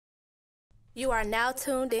You are now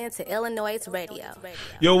tuned in to iLLANOiZE Radio.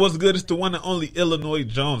 Yo, what's good? It's the one and only Illinois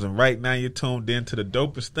Jones, and right now you're tuned in to the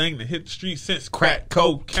dopest thing to hit the street since crack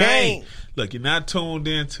cocaine. Look, you're not tuned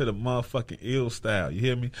in to the motherfucking iLLSTYLE. You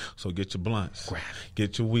hear me? So get your blunts,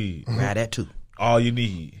 get your weed, grab that too. All you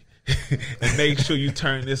need. And make sure you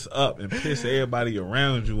turn this up and piss everybody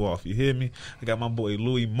around you off. You hear me? I got my boy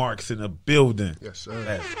Louis Marx in the building. Yes, sir.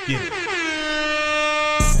 Let's get it.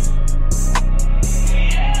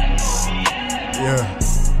 Yeah.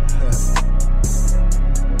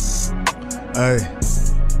 Hey.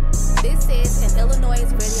 This is an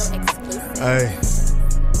iLLANOiZE Radio exclusive. Hey.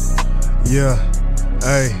 Yeah.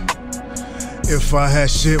 Hey. If I had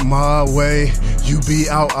shit my way, you be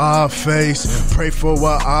out our face. Pray for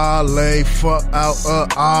what I lay, fuck out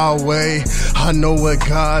of our way. I know what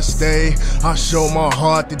God stay. I show my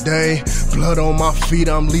heart today. Blood on my feet,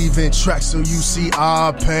 I'm leaving tracks so you see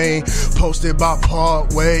our pain. Posted by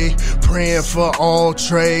Parkway, praying for all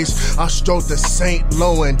trades. I stroked the Saint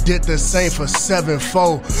low and did the same for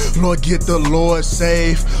 7-4. Lord, get the Lord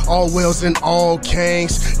safe. All Wells and all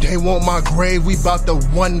Kings. They want my grave, we bout the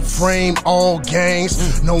one frame all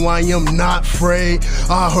gangs. No, I am not afraid.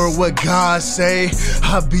 I heard what God say.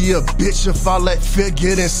 I be a bitch if I let fear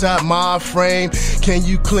get inside my frame. Can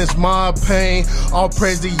you cleanse my pain? All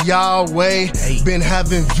praise to Yahweh. Been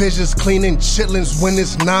having visions, cleaning chitlins when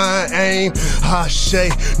it's 9 aim.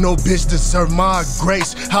 Hashay, no bitch deserve my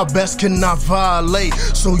grace. How best can I violate?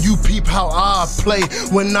 So you peep how I play.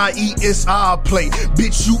 When I eat, it's our plate.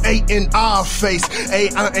 Bitch, you ate in our face. Hey,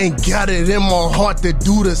 I ain't got it in my heart to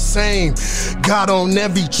do the same. God on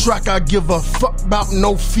every track, I give a fuck about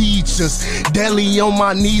no features. Daily on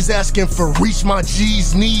my knees asking for reach, my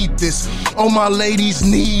G's need this. All my ladies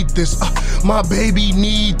need this. My baby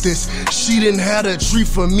need this. She didn't have a tree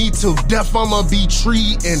for me till death, I'ma be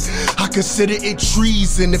treating. I consider it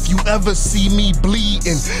treason if you ever see me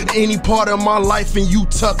bleeding. Any part of my life and you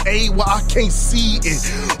tuck A where I can't see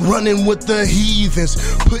it. Running with the heathens,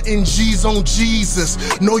 putting G's on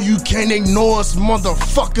Jesus. No, you can't ignore us,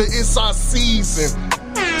 motherfucker, it's our season.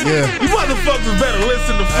 Yeah. You motherfuckers better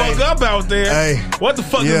listen the fuck up out there. Hey. What the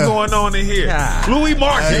fuck is going on in here? Louis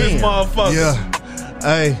Marx in this motherfucker. Yeah.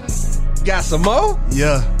 Hey. Got some more?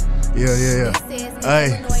 Yeah.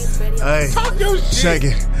 Hey. Talk your shit. Check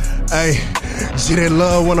it. Hey. See they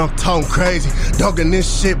love when I'm talking crazy. Dogging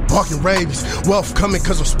this shit, barking rabies. Wealth coming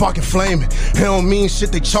cause I'm sparking flaming. They don't mean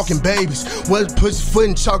shit, they chalking babies. Well, pussy foot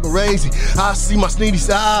and chalk crazy. I see my sneedy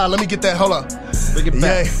side. Let me get that, hold up. Bring it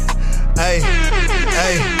back. Hey.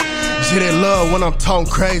 See they love when I'm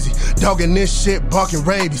talking crazy. Dogging this shit, barking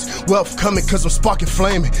rabies. Wealth coming cause I'm sparking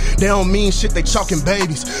flaming. They don't mean shit, they chalking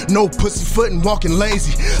babies. No pussy foot and walking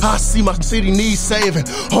lazy. I see my city needs saving.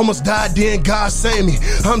 Almost died, then God save me.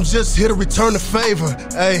 I'm just here to return the favor.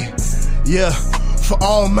 Hey, yeah. For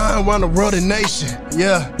all mine around the world and nation.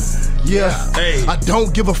 Yeah. Hey. I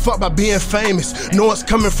don't give a fuck about being famous. Know it's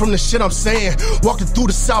coming from the shit I'm saying. Walking through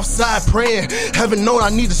the south side praying. Heaven known I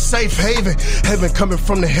need a safe haven. Heaven coming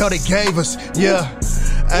from the hell they gave us. Yeah.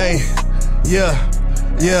 Hey. Yeah.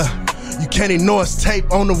 You can't ignore us,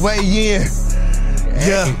 tape on the way in.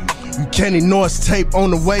 Yeah. You can't ignore us, tape on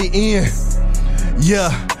the way in.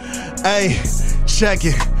 Yeah. Hey. Check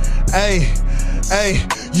it. Hey.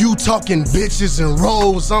 You talking bitches and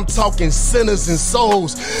rolls, I'm talking sinners and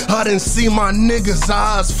souls. I didn't see my niggas'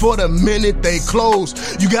 eyes for the minute they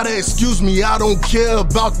closed. You gotta excuse me, I don't care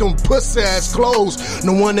about them pussy ass clothes.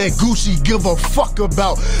 No one that Gucci give a fuck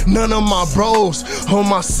about, none of my bros or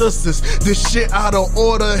my sisters. This shit out of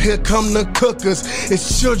order, here come the cookers.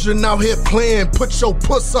 It's children out here playing, put your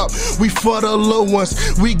puss up. We for the little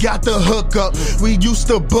ones, we got the hookup. We used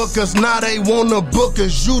to book us, now they wanna book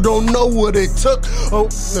us. You don't know what it took. Oh,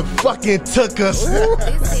 it fucking took us.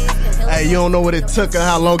 Hey, you don't know what it took or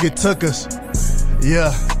how long it took us.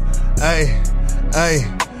 Yeah. Hey.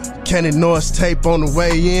 Can't ignore us, tape on the way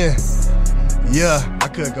in. Yeah. I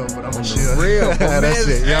could go, but I'm gonna chill. Real. That's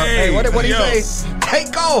it. Yeah. Hey, what do you say?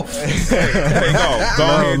 Take off. Take off. Go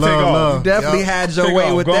ahead, take off. You definitely had your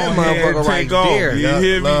way with that motherfucker right there. You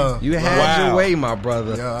hear me? You had your way, my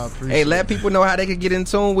brother. Yeah, I appreciate Hey, let people know how they can get in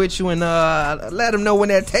tune with you and let them know when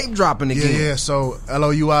that tape dropping again. Yeah. So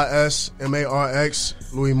LOUIS MARX,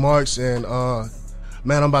 Louis Marx, and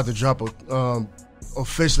man, I'm about to drop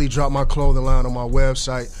officially drop my clothing line on my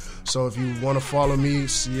website. So if you want to follow me,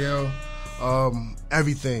 CL,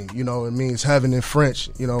 everything, you know, it means heaven in French,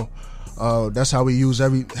 you know. That's how we use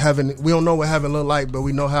heaven. We don't know what heaven look like, but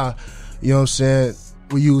we know how, you know what I'm saying,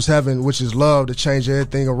 we use heaven, which is love, to change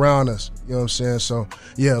everything around us. You know what I'm saying? So,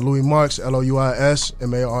 yeah, Louis Marx, LOUIS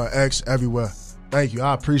MARX, everywhere. Thank you.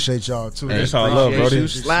 I appreciate y'all too. That's all love, bro. You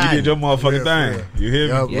did your motherfucking thing. You hear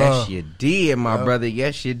me? Yup, Yes, love. you did, my brother.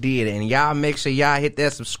 Yes, you did. And y'all make sure y'all hit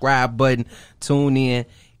that subscribe button. Tune in.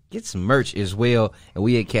 Get some merch as well. And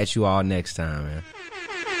we'll catch you all next time, man.